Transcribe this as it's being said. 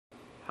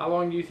How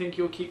long do you think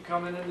you'll keep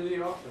coming into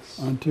the office?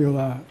 Until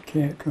I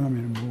can't come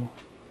anymore.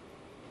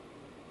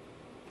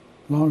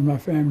 As long as my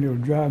family will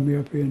drive me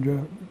up here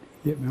and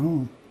get me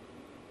home.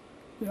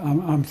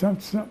 I'm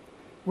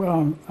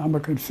a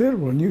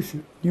considerable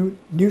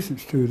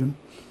nuisance to them.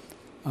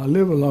 I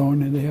live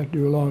alone, and they have to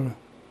do a lot of,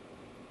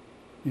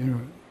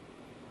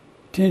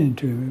 tending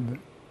to me,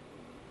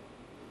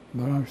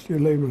 but I'm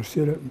still able to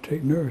sit up and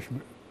take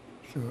nourishment.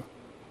 So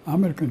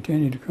I'm going to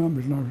continue to come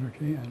as long as I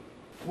can.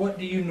 What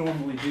do you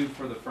normally do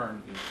for the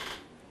firm?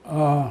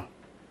 Well,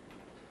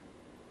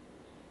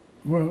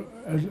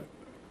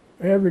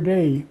 every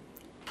day,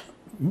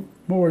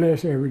 more or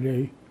less every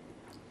day,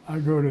 I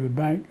go to the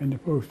bank and the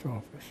post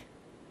office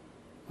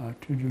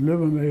to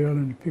deliver mail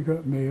and to pick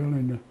up mail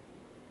and to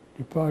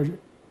deposit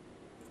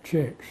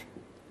checks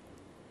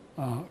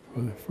for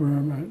the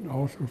firm and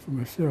also for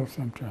myself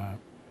sometimes.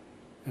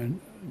 And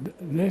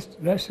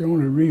that's the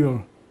only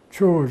real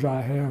chores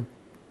I have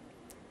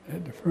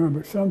at the firm.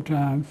 But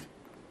sometimes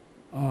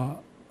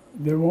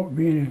there won't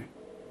be any.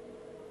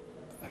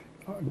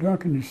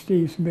 Duncan and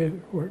Steve Smith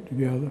work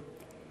together.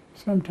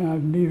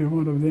 Sometimes neither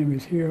one of them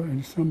is here,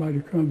 and somebody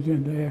comes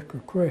in to ask a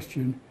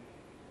question,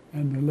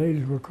 and the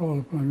ladies will call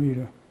upon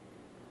me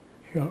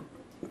to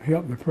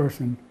help the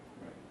person.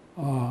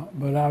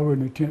 But I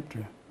wouldn't attempt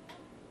to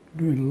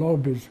do the law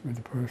business with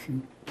the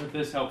person. But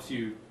this helps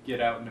you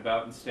get out and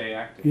about and stay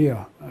active.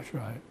 Yeah, that's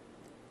right.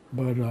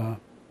 But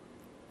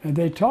and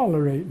they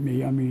tolerate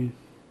me. I mean,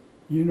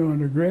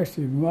 an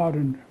aggressive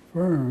modern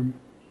firm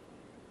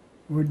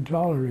wouldn't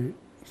tolerate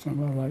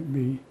somebody like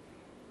me,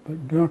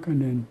 but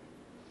Duncan and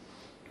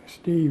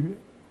Steve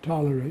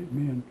tolerate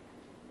me, and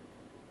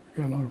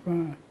get along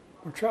fine.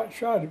 Well, try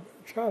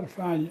to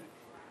find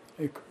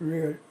a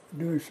career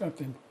doing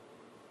something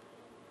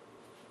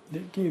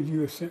that gives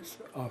you a sense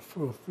of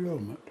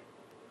fulfillment.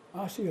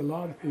 I see a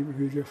lot of people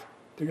who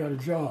they got a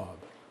job.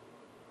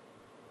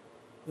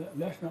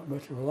 That's not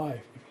much of a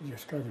life if you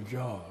just got a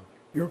job.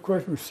 Your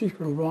question was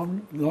secret of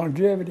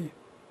longevity.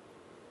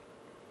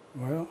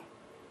 Well,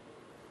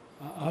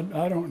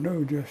 I don't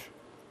know, just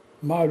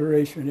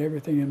moderation,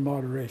 everything in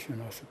moderation,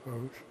 I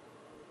suppose.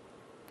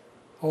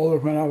 Although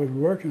when I was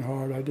working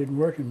hard, I didn't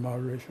work in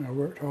moderation, I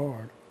worked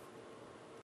hard.